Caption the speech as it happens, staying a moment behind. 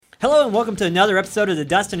Hello and welcome to another episode of the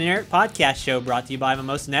Dustin and Eric podcast show brought to you by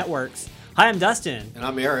Mimosa Networks. Hi, I'm Dustin. And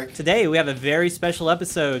I'm Eric. Today we have a very special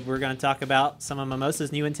episode. We're going to talk about some of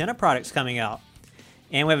Mimosa's new antenna products coming out.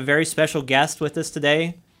 And we have a very special guest with us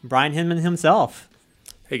today, Brian Hinman himself.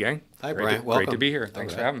 Hey, gang. Hi, Brian. Welcome. Great to be here.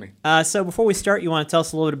 Thanks for having me. So before we start, you want to tell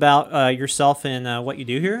us a little bit about yourself and what you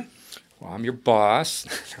do here? Well, I'm your boss.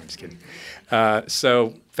 No, I'm just kidding.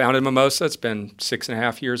 So founded Mimosa. It's been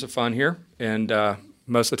 6.5 years of fun here. And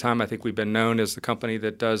most of the time, I think we've been known as the company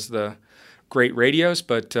that does the great radios.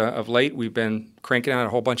 But of late, we've been cranking out a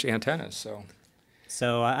whole bunch of antennas.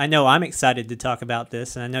 So I know I'm excited to talk about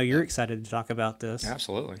this, and I know you're excited to talk about this.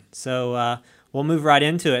 Absolutely. So we'll move right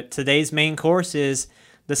into it. Today's main course is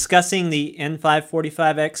discussing the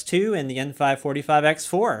N545X2 and the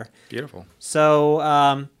N545X4. Beautiful.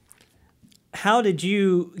 So how did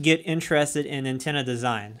you get interested in antenna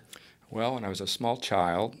design? Well, when I was a small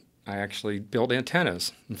child, I actually built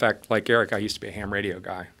antennas. In fact, like Eric, I used to be a ham radio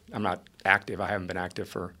guy. I'm not active. I haven't been active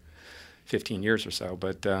for 15 years or so,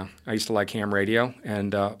 but I used to like ham radio.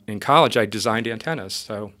 And in college, I designed antennas.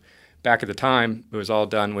 So back at the time, it was all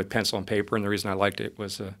done with pencil and paper, and the reason I liked it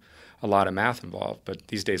was a lot of math involved. But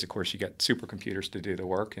these days, of course, you get supercomputers to do the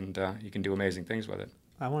work, and you can do amazing things with it.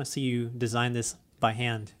 I want to see you design this by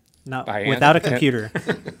hand, not by hand? Without a computer.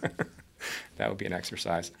 That would be an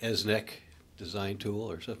exercise. ESNEC design tool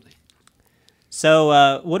or something.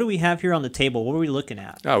 So what do we have here on the table? What are we looking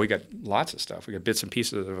at? Oh, we got lots of stuff. We got bits and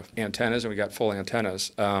pieces of antennas, and we got full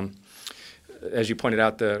antennas. As you pointed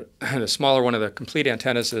out, the smaller one of the complete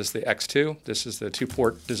antennas is the X2. This is the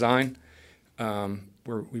two-port design.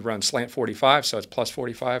 We run slant 45, so it's plus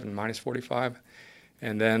 45 and minus 45.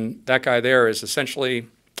 And then that guy there is essentially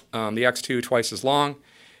the X2 twice as long.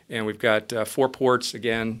 And we've got 4 ports,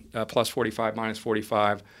 again, plus 45, minus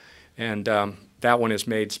 45. And that one is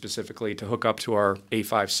made specifically to hook up to our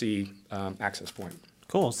A5C access point.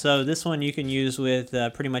 Cool. So this one you can use with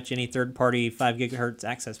pretty much any third-party 5 gigahertz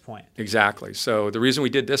access point. Exactly. So the reason we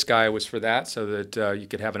did this guy was for that, so that you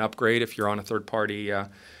could have an upgrade if you're on a third-party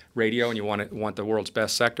radio and you want the world's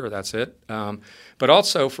best sector. That's it. But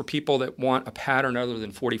also for people that want a pattern other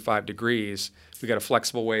than 45 degrees, we got a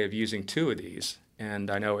flexible way of using 2 of these.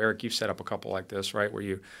 And I know, Eric, you've set up a couple like this, right, where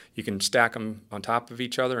you can stack them on top of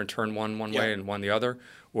each other and turn one way and one the other.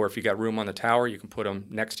 Or if you got room on the tower, you can put them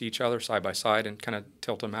next to each other, side by side, and kind of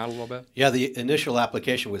tilt them out a little bit. Yeah, the initial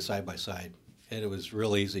application was side by side, and it was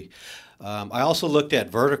real easy. I also looked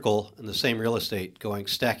at vertical in the same real estate,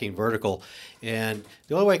 stacking vertical. And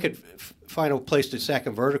the only way I could find a place to stack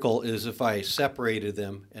them vertical is if I separated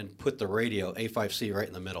them and put the radio, A5C, right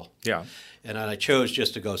in the middle. Yeah. And I chose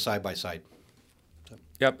just to go side by side.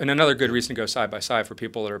 Yep, and another good reason to go side by side for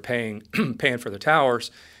people that are paying for the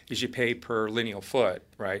towers is you pay per lineal foot,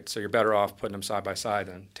 right? So you're better off putting them side by side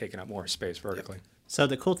than taking up more space vertically. Yep. So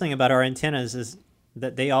the cool thing about our antennas is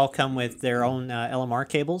that they all come with their own LMR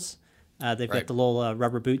cables. They've got the little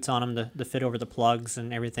rubber boots on them to fit over the plugs,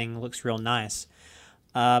 and everything looks real nice.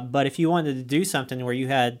 But if you wanted to do something where you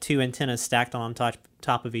had 2 antennas stacked on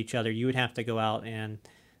top of each other, you would have to go out and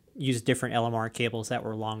use different LMR cables that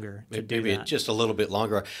were longer to do that. Maybe just a little bit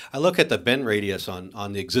longer. I look at the bend radius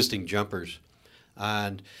on the existing jumpers,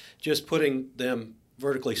 and just putting them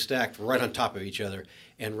vertically stacked right on top of each other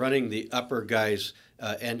and running the upper guy's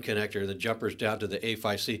end connector, the jumpers down to the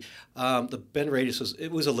A5C. The bend radius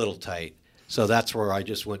was a little tight, so that's where I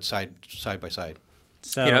just went side by side.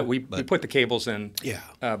 So we put the cables in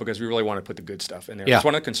because we really want to put the good stuff in there. Yeah. It's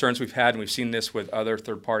one of the concerns we've had, and we've seen this with other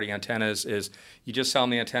third-party antennas, is you just sell them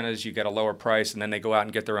the antennas, you get a lower price, and then they go out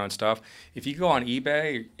and get their own stuff. If you go on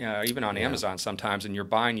eBay, even on Amazon sometimes, and you're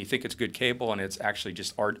buying, you think it's good cable, and it's actually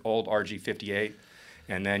just old RG58,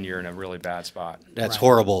 and then you're in a really bad spot. That's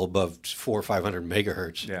horrible above 400 or 500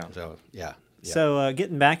 megahertz. Yeah. So, yeah. So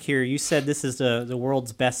getting back here, you said this is the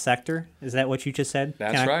world's best sector. Is that what you just said?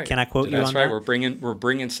 That's right. Can I quote you on that? That's right. We're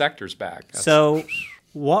bringing sectors back. So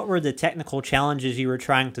what were the technical challenges you were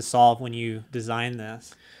trying to solve when you designed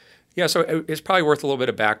this? Yeah, so it's probably worth a little bit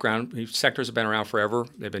of background. Sectors have been around forever.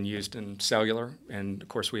 They've been used in cellular, and of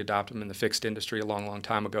course we adopted them in the fixed industry a long, long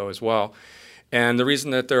time ago as well. And the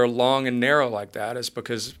reason that they're long and narrow like that is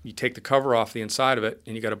because you take the cover off the inside of it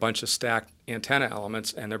and you got a bunch of stacked antenna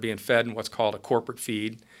elements, and they're being fed in what's called a corporate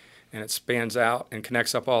feed, and it spans out and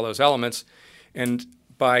connects up all those elements. And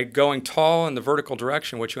by going tall in the vertical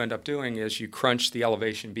direction, what you end up doing is you crunch the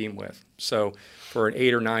elevation beam width. So for an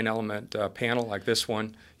 8 or 9 element panel like this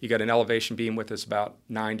one, you got an elevation beam width that's about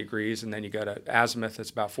 9 degrees, and then you got an azimuth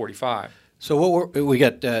that's about 45. So we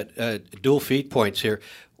got dual feed points here.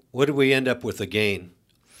 What did we end up with the gain?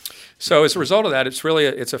 So as a result of that,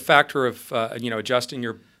 it's a factor of adjusting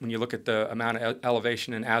when you look at the amount of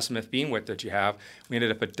elevation and azimuth beam width that you have. We ended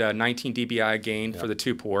up at 19 dBi gain for the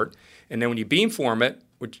 2-port, and then when you beamform it,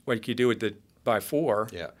 what you do with the by 4,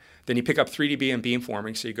 then you pick up 3 dB in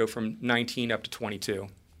beamforming, so you go from 19 up to 22.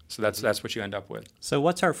 So that's what you end up with. So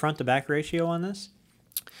what's our front to back ratio on this?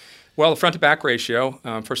 Well, the front to back ratio.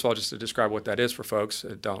 First of all, just to describe what that is for folks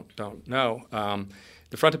that don't know,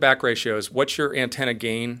 the front to back ratio is what's your antenna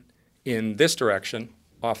gain in this direction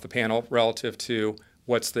off the panel relative to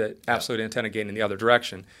what's the absolute antenna gain in the other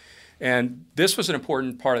direction. And this was an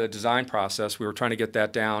important part of the design process. We were trying to get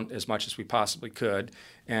that down as much as we possibly could,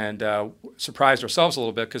 and surprised ourselves a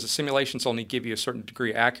little bit because the simulations only give you a certain degree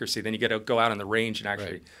of accuracy. Then you get to go out on the range and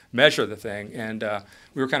actually measure the thing. And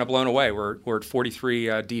we were kind of blown away. We're at 43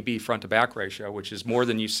 dB front to back ratio, which is more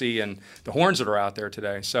than you see in the horns that are out there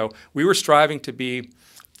today. So we were striving to be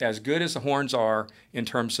as good as the horns are in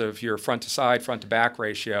terms of your front to side, front to back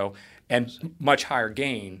ratio, and much higher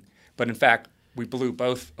gain. But in fact, we blew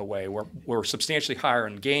both away. We're substantially higher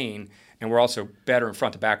in gain, and we're also better in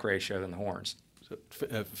front to back ratio than the horns.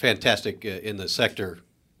 So, fantastic in the sector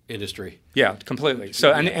industry. Yeah, completely.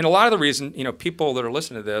 So, and a lot of the reason, people that are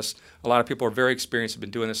listening to this, a lot of people are very experienced, have been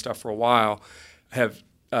doing this stuff for a while, have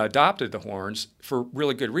adopted the horns for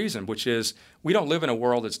really good reason, which is we don't live in a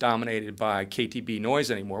world that's dominated by KTB noise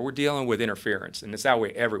anymore. We're dealing with interference, and it's that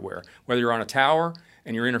way everywhere. Whether you're on a tower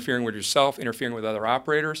and you're interfering with yourself, interfering with other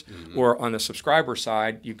operators, or on the subscriber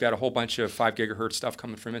side, you've got a whole bunch of 5 gigahertz stuff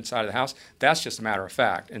coming from inside of the house. That's just a matter of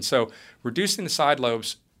fact. And so reducing the side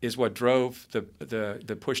lobes is what drove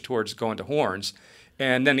the push towards going to horns.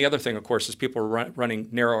 And then the other thing, of course, is people are running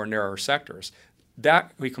narrower and narrower sectors.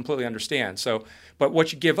 That we completely understand. So, but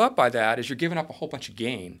what you give up by that is you're giving up a whole bunch of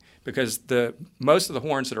gain, because most of the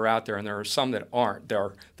horns that are out there, and there are some that aren't, that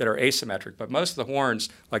are asymmetric, but most of the horns,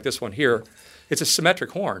 like this one here, it's a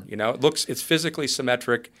symmetric horn. It's physically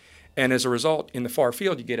symmetric, and as a result, in the far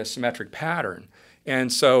field, you get a symmetric pattern.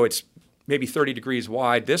 And so it's maybe 30 degrees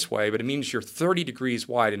wide this way, but it means you're 30 degrees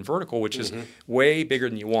wide in vertical, which is way bigger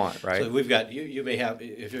than you want, right? So we've got you may have,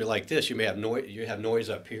 if you're like this, you may have noise. You have noise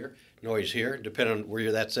up here, noise here, depending on where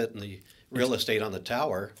that's at in the real estate on the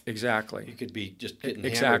tower. Exactly. You could be just getting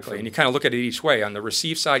exactly, and you kind of look at it each way. On the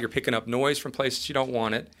receive side, you're picking up noise from places you don't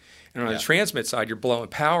want it, and on the transmit side, you're blowing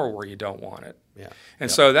power where you don't want it. Yeah. And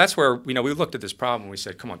so that's where we looked at this problem. And we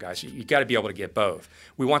said, come on, guys, you got to be able to get both.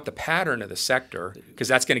 We want the pattern of the sector because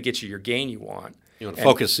that's going to get you your gain you want. You want to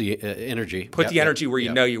focus the energy. Put the energy where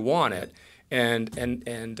you know you want it,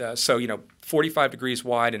 and so 45 degrees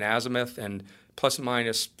wide in azimuth and plus or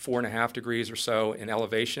minus 4.5 degrees or so in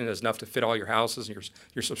elevation is enough to fit all your houses and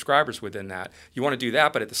your subscribers within that. You want to do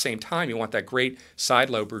that, but at the same time, you want that great side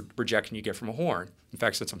lobe projection you get from a horn. In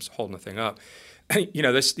fact, since I'm holding the thing up,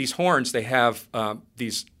 these horns, they have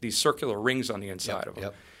these circular rings on the inside of them.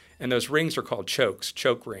 Yep. And those rings are called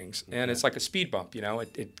choke rings. And it's like a speed bump,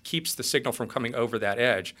 It keeps the signal from coming over that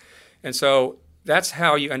edge. And so that's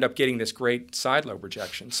how you end up getting this great side lobe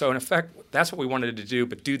projection. So in effect, that's what we wanted to do,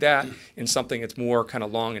 but do that in something that's more kind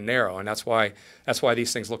of long and narrow. And that's why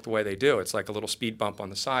these things look the way they do. It's like a little speed bump on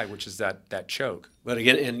the side, which is that choke. But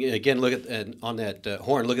again, look at on that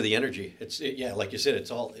horn. Look at the energy. Like you said, it's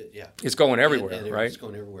all It's going everywhere, and right? It's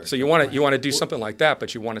going everywhere. So you want to do something like that,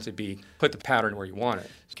 but you want it to put the pattern where you want it.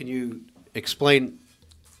 Can you explain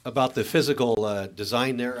about the physical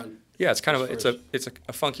design there? Yeah, it's kind of it's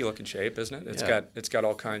a funky looking shape, isn't it? It's got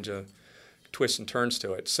all kinds of twists and turns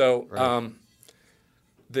to it. So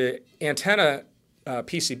the antenna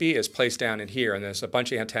PCB is placed down in here, and there's a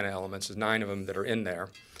bunch of antenna elements. There's 9 of them that are in there,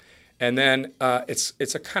 and then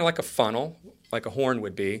it's a kind of like a funnel, like a horn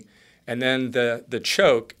would be, and then the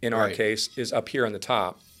choke in our case is up here on the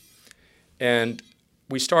top, and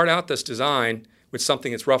we start out this design with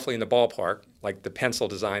something that's roughly in the ballpark, like the pencil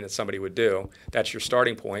design that somebody would do. That's your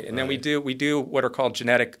starting point. And then we do what are called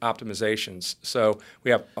genetic optimizations. So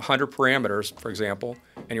we have 100 parameters, for example,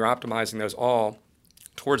 and you're optimizing those all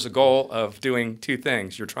towards the goal of doing 2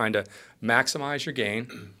 things. You're trying to maximize your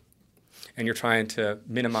gain, and you're trying to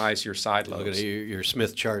minimize your side lobes. Look at your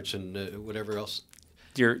Smith charts and whatever else.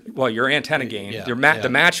 Your antenna gain. The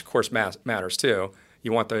match, of course, matters too.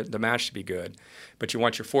 You want the match to be good, but you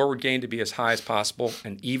want your forward gain to be as high as possible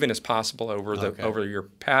and even as possible over your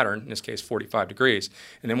pattern, in this case 45 degrees.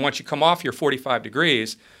 And then once you come off your 45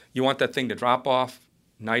 degrees, you want that thing to drop off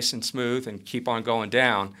nice and smooth and keep on going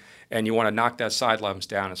down, and you want to knock that side lobes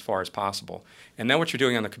down as far as possible. And then what you're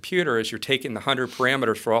doing on the computer is you're taking the 100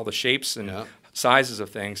 parameters for all the shapes and sizes of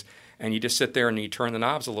things, and you just sit there and you turn the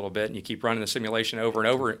knobs a little bit and you keep running the simulation over and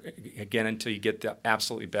over again until you get the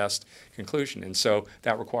absolutely best conclusion. And so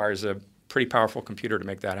that requires a pretty powerful computer to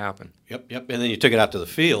make that happen. Yep. And then you took it out to the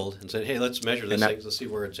field and said, hey, let's measure this thing. Let's see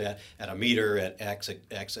where it's at a meter, at X.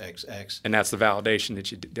 And that's the validation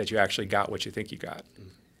that you actually got what you think you got.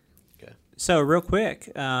 Okay. So real quick,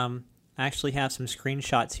 I actually have some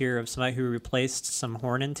screenshots here of somebody who replaced some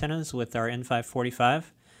horn antennas with our N545,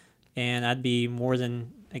 and I'd be more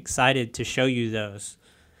than excited to show you those.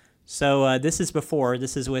 So this is before.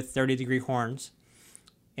 This is with 30-degree horns,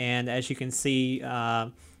 and as you can see,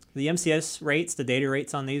 the MCS rates, the data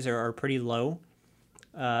rates on these are pretty low.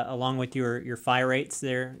 Along with your PHY rates,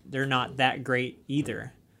 they're not that great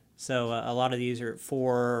either. So a lot of these are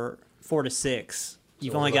 4 to 6.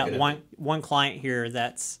 You've only got one client here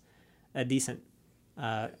that's a decent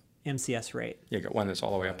MCS rate. You got one that's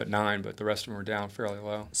all the way up at 9, but the rest of them are down fairly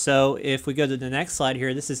low. So if we go to the next slide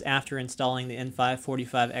here, this is after installing the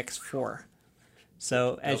N545X4.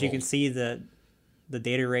 So as you can see, the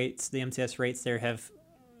data rates, the MCS rates there have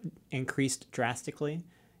increased drastically,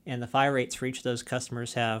 and the PHY rates for each of those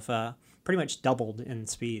customers have pretty much doubled in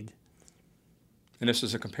speed. And this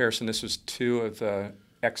is a comparison. This was 2 of the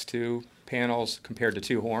X2 panels compared to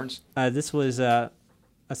 2 horns? This was a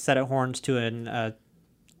set of horns to an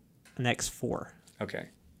X4. Okay.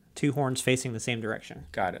 2 horns facing the same direction.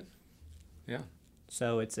 Got it. Yeah.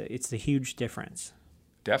 So it's a huge difference.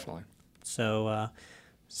 Definitely. So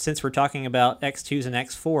since we're talking about X2s and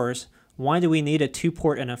X4s, why do we need a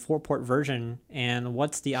 2-port and a 4-port version, and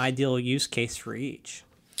what's the ideal use case for each?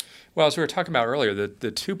 Well, as we were talking about earlier, the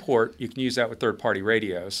 2-port, you can use that with third-party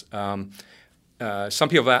radios. Some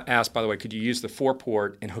people have asked, by the way, could you use the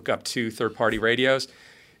 4-port and hook up 2 third-party radios?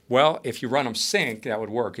 Well, if you run them sync, that would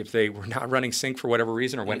work. If they were not running sync for whatever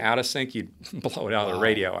reason or went out of sync, you'd blow it out of the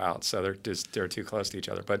radio out. So they're too close to each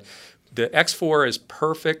other. But the X4 is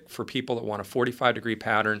perfect for people that want a 45-degree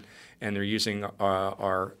pattern, and they're using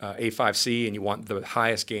our A5C, and you want the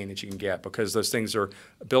highest gain that you can get because those things are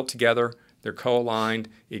built together. They're co-aligned.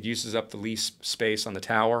 It uses up the least space on the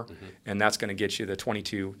tower, and that's going to get you the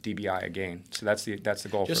 22 dBi a gain. So that's the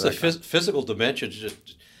goal. Just for the physical dimensions,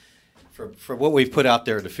 just for what we've put out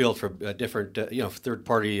there in the field for different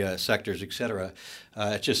third-party sectors, et cetera.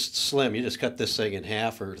 It's just slim. You just cut this thing in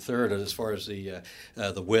half or a third as far as the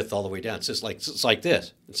width all the way down. It's just like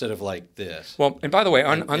this instead of like this. Well, and by the way,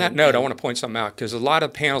 on that note, I want to point something out because a lot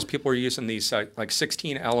of panels, people are using these like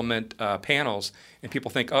 16-element panels, and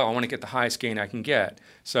people think, oh, I want to get the highest gain I can get.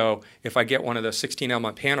 So if I get one of the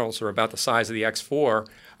 16-element panels that are about the size of the X4,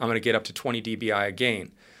 I'm going to get up to 20 dBi a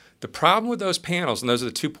gain. The problem with those panels, and those are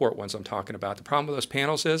the 2-port ones I'm talking about, the problem with those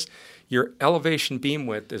panels is your elevation beam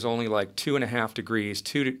width is only like 2.5 degrees,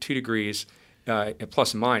 2 degrees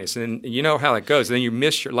plus and minus. And you know how that goes. And then you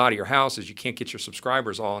miss a lot of your houses. You can't get your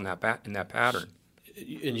subscribers all in that pattern.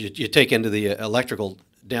 And you take into the electrical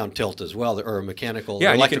down tilt as well, or mechanical.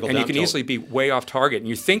 Yeah, electrical and you can tilt. easily be way off target. And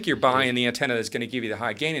you think you're buying the antenna that's going to give you the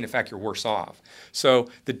high gain, and in fact, you're worse off. So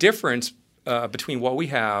the difference between what we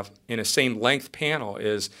have in a same length panel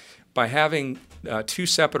is by having 2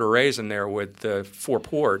 separate arrays in there with the 4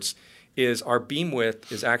 ports is our beam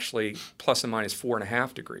width is actually plus and minus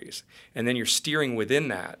 4.5 degrees. And then you're steering within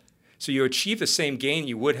that. So you achieve the same gain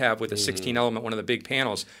you would have with a 16-element, one of the big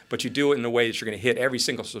panels, but you do it in a way that you're going to hit every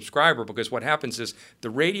single subscriber because what happens is the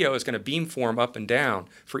radio is going to beamform up and down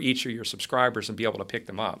for each of your subscribers and be able to pick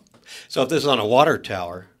them up. So if this is on a water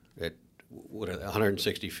tower at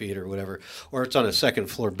 160 feet or whatever, or it's on a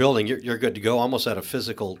second-floor building, you're good to go almost at a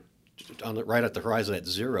physical right at the horizon at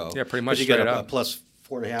 0. Yeah, pretty much you get straight a up. Plus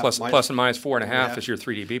 4.5. Plus and minus 4.5 is your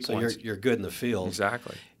 3 dB points. So you're good in the field.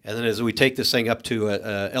 Exactly. And then as we take this thing up to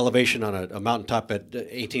elevation on a mountaintop at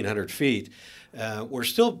 1,800 feet, we're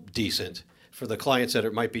still decent for the clients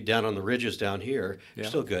that might be down on the ridges down here. Yeah.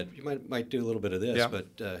 Still good. You might do a little bit of this, Yeah.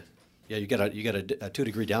 but you get a 2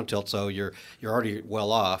 degree down tilt, so you're already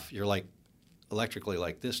well off. You're like electrically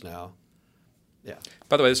like this now. Yeah.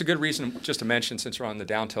 By the way, there's a good reason just to mention since we're on the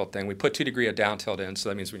down tilt thing. We put 2 degree of down tilt in, so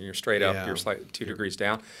that means when you're straight up, you're slightly 2 degrees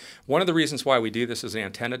down. One of the reasons why we do this as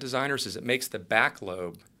antenna designers is it makes the back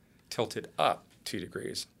lobe tilted up 2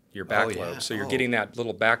 degrees, your back lobe. So you're getting that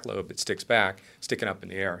little back lobe that sticks back, sticking up in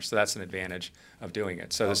the air. So that's an advantage of doing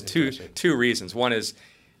it. So there's two reasons. One is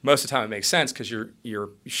most of the time it makes sense because you're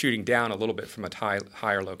shooting down a little bit from a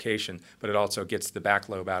higher location, but it also gets the back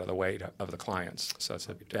lobe out of the way of the clients. So it's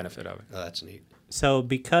a benefit of it. Oh, that's neat. So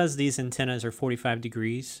because these antennas are 45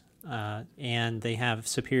 degrees and they have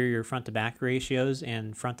superior front-to-back ratios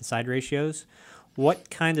and front-to-side ratios, what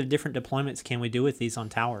kind of different deployments can we do with these on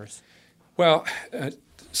towers? Well,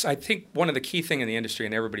 so I think one of the key thing in the industry,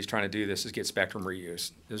 and everybody's trying to do this, is get spectrum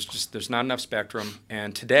reuse. There's not enough spectrum,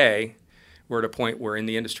 and today we're at a point where in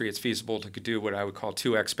the industry it's feasible to do what I would call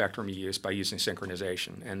 2x spectrum reuse by using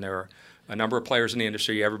synchronization. And there are a number of players in the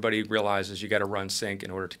industry. Everybody realizes you got to run sync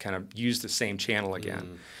in order to kind of use the same channel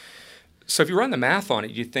again. So if you run the math on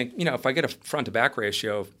it, you think, if I get a front-to-back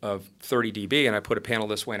ratio of 30 dB and I put a panel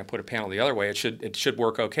this way and I put a panel the other way, it should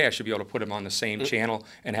work okay. I should be able to put them on the same channel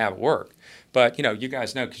and have it work. But, you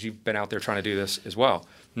guys know because you've been out there trying to do this as well.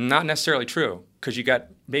 Not necessarily true, because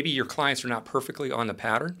maybe your clients are not perfectly on the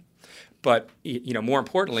pattern. But more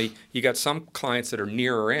importantly, you got some clients that are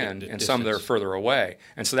nearer in and some that are further away.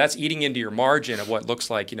 And so that's eating into your margin of what looks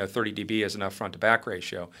like 30 dB is enough front-to-back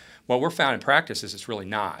ratio. What we're found in practice is it's really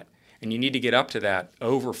not. And you need to get up to that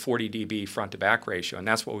over 40 dB front-to-back ratio, and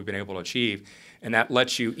that's what we've been able to achieve. And that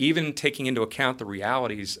lets you, even taking into account the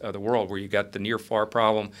realities of the world where you got the near-far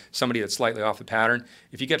problem, somebody that's slightly off the pattern,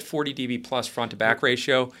 if you get 40 dB plus front-to-back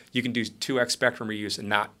ratio, you can do 2x spectrum reuse and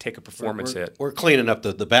not take a performance hit. We're cleaning up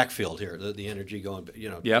the backfield here, the energy going,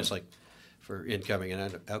 just like for incoming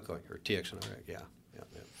and outgoing, or TX and RX, yeah.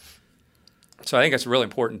 So I think it's really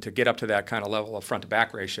important to get up to that kind of level of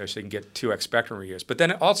front-to-back ratio so you can get 2x spectrum reuse. But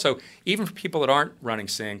then also, even for people that aren't running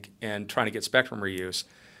sync and trying to get spectrum reuse,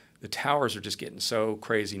 the towers are just getting so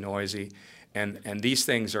crazy noisy, and these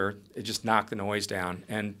things it just knock the noise down.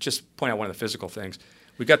 And just point out one of the physical things.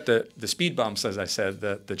 We got the speed bumps, as I said,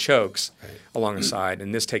 the chokes along the side,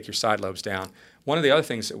 and this take your side lobes down. One of the other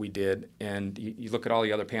things that we did, and you look at all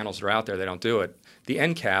the other panels that are out there, they don't do it. The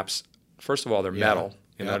end caps, first of all, they're metal.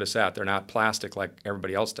 You notice that. They're not plastic like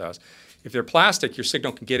everybody else does. If they're plastic, your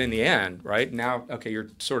signal can get in the end, right? Now, okay, you're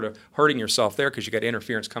sort of hurting yourself there because you got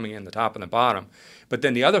interference coming in the top and the bottom. But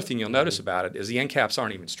then the other thing you'll notice about it is the end caps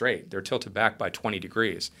aren't even straight. They're tilted back by 20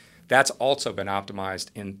 degrees. That's also been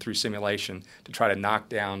optimized through simulation to try to knock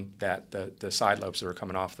down the side lobes that are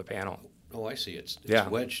coming off the panel. Oh, I see. It's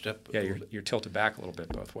wedged up. Yeah, you're tilted back a little bit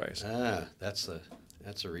both ways. That's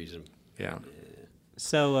the reason. Yeah.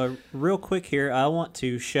 So real quick here, I want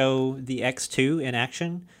to show the X2 in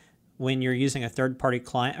action when you're using a third-party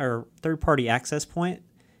client or third-party access point,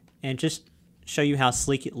 and just show you how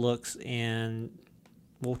sleek it looks. And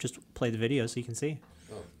we'll just play the video so you can see.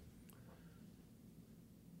 Oh.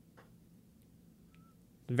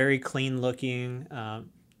 Very clean looking,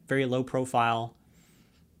 very low profile.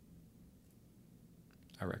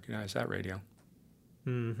 I recognize that radio.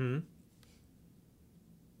 Mm-hmm.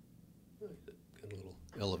 Got a little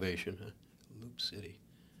elevation, huh? Loop City.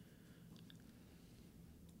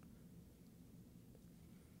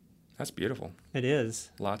 That's beautiful. It is.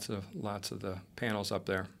 Lots of the panels up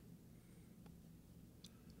there.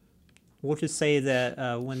 We'll just say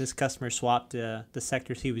that when this customer swapped the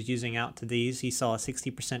sectors he was using out to these, he saw a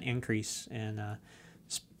 60% increase in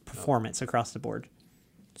performance across the board.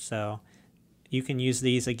 So you can use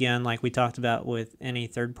these again, like we talked about, with any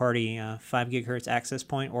third-party 5 gigahertz access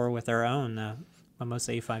point, or with our own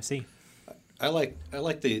Mimosa A5C. I like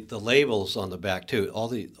the labels on the back too. All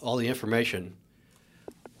the information.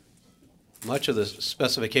 Much of the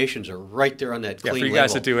specifications are right there on that clean label. For you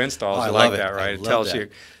guys that do installs, I you love like that, right? It tells you,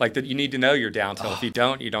 like, that you need to know your downtill. If you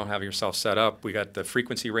don't have yourself set up. We got the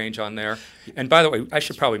frequency range on there. And by the way, I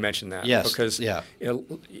should probably mention that. Yes. Because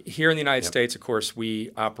here in the United States, of course, we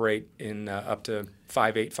operate in up to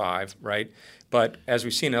 585, right? But as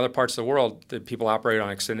we've seen in other parts of the world, the people operate on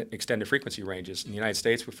extended frequency ranges. In the United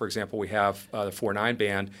States, for example, we have the 4.9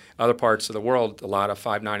 band. Other parts of the world, a lot of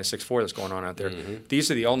 5.9 and 6.4 that's going on out there. Mm-hmm. These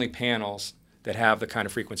are the only panels that have the kind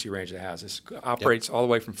of frequency range that has. This operates all the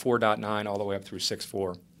way from 4.9 all the way up through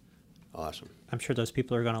 6.4. Awesome. I'm sure those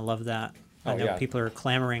people are going to love that. I know people are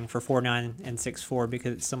clamoring for 4.9 and 6.4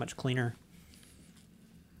 because it's so much cleaner.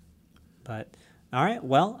 But, all right,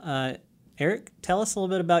 well, Eric, tell us a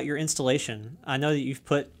little bit about your installation. I know that you've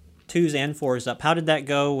put 2s and 4s up. How did that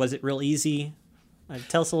go? Was it real easy?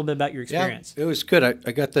 Tell us a little bit about your experience. Yeah, it was good.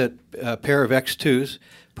 I got that pair of X2s,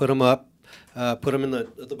 put them up, put them in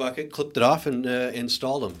the bucket, clipped it off, and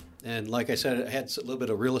installed them. And like I said, I had a little bit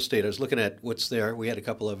of real estate. I was looking at what's there. We had a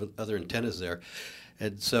couple of other antennas there.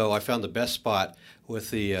 And so I found the best spot with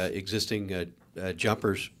the existing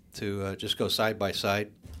jumpers to just go side by side.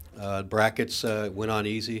 Brackets went on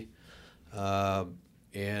easy.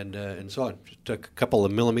 And so on. Just took a couple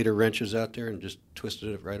of millimeter wrenches out there and just twisted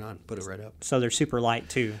it right on, put it right up. So they're super light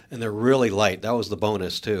too. And they're really light. That was the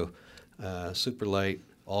bonus too. Super light,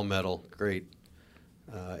 all metal, great.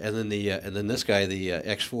 And then this guy, the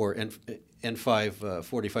X4 N5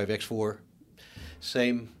 45 X4,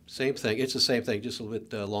 Same thing. It's the same thing, just a little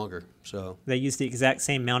bit longer. So they use the exact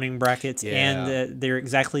same mounting brackets, and they're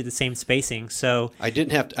exactly the same spacing. So I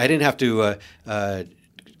didn't have to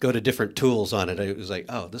go to different tools on it. It was like,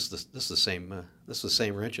 oh, this is the same. This is the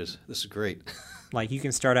same wrenches. This is great. Like you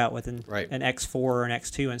can start out with an X4 or an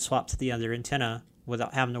X2 and swap to the other antenna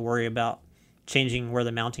without having to worry about changing where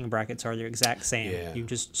the mounting brackets are. They're exact same. Yeah. You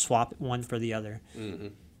just swap one for the other. Mm-hmm.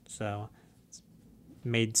 So it's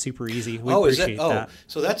made super easy. We appreciate that.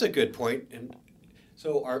 So that's a good point. And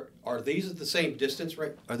so are these the same distance,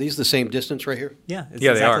 right? Are these the same distance right here? Yeah, it's they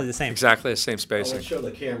exactly are. the same. Exactly the same spacing. Let's show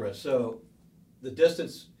the camera. So the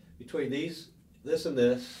distance between this and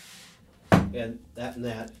this, and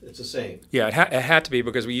that, it's the same. Yeah, it had to be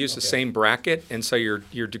because we use the same bracket, and so your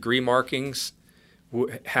degree markings you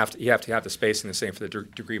have to have the spacing the same for the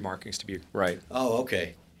degree markings to be right. Oh,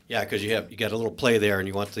 okay. Yeah, because you got a little play there, and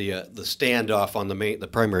you want the standoff on the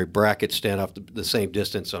primary bracket stand off the same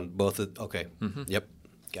distance on both. Okay. Mm-hmm. Yep.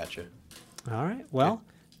 Gotcha. All right. Well,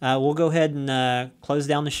 we'll go ahead and close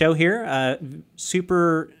down the show here.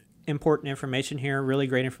 Super important information here. Really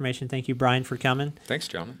great information. Thank you, Brian, for coming. Thanks,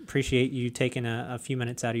 gentlemen. Appreciate you taking a few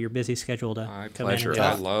minutes out of your busy schedule to come pleasure. in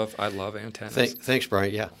and talk. I love antennas. Thanks,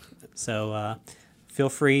 Brian. Yeah. So feel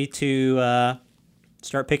free to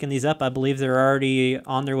start picking these up. I believe they're already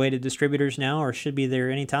on their way to distributors now, or should be there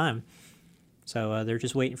any time. So they're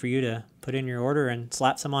just waiting for you to put in your order and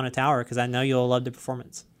slap some on a tower, because I know you'll love the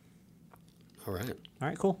performance. All right. All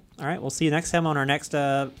right, cool. All right, we'll see you next time on our next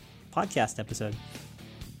podcast episode.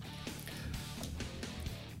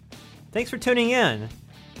 Thanks for tuning in.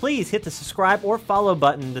 Please hit the subscribe or follow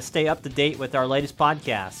button to stay up to date with our latest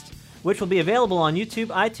podcast, which will be available on YouTube,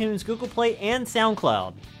 iTunes, Google Play, and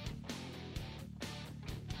SoundCloud.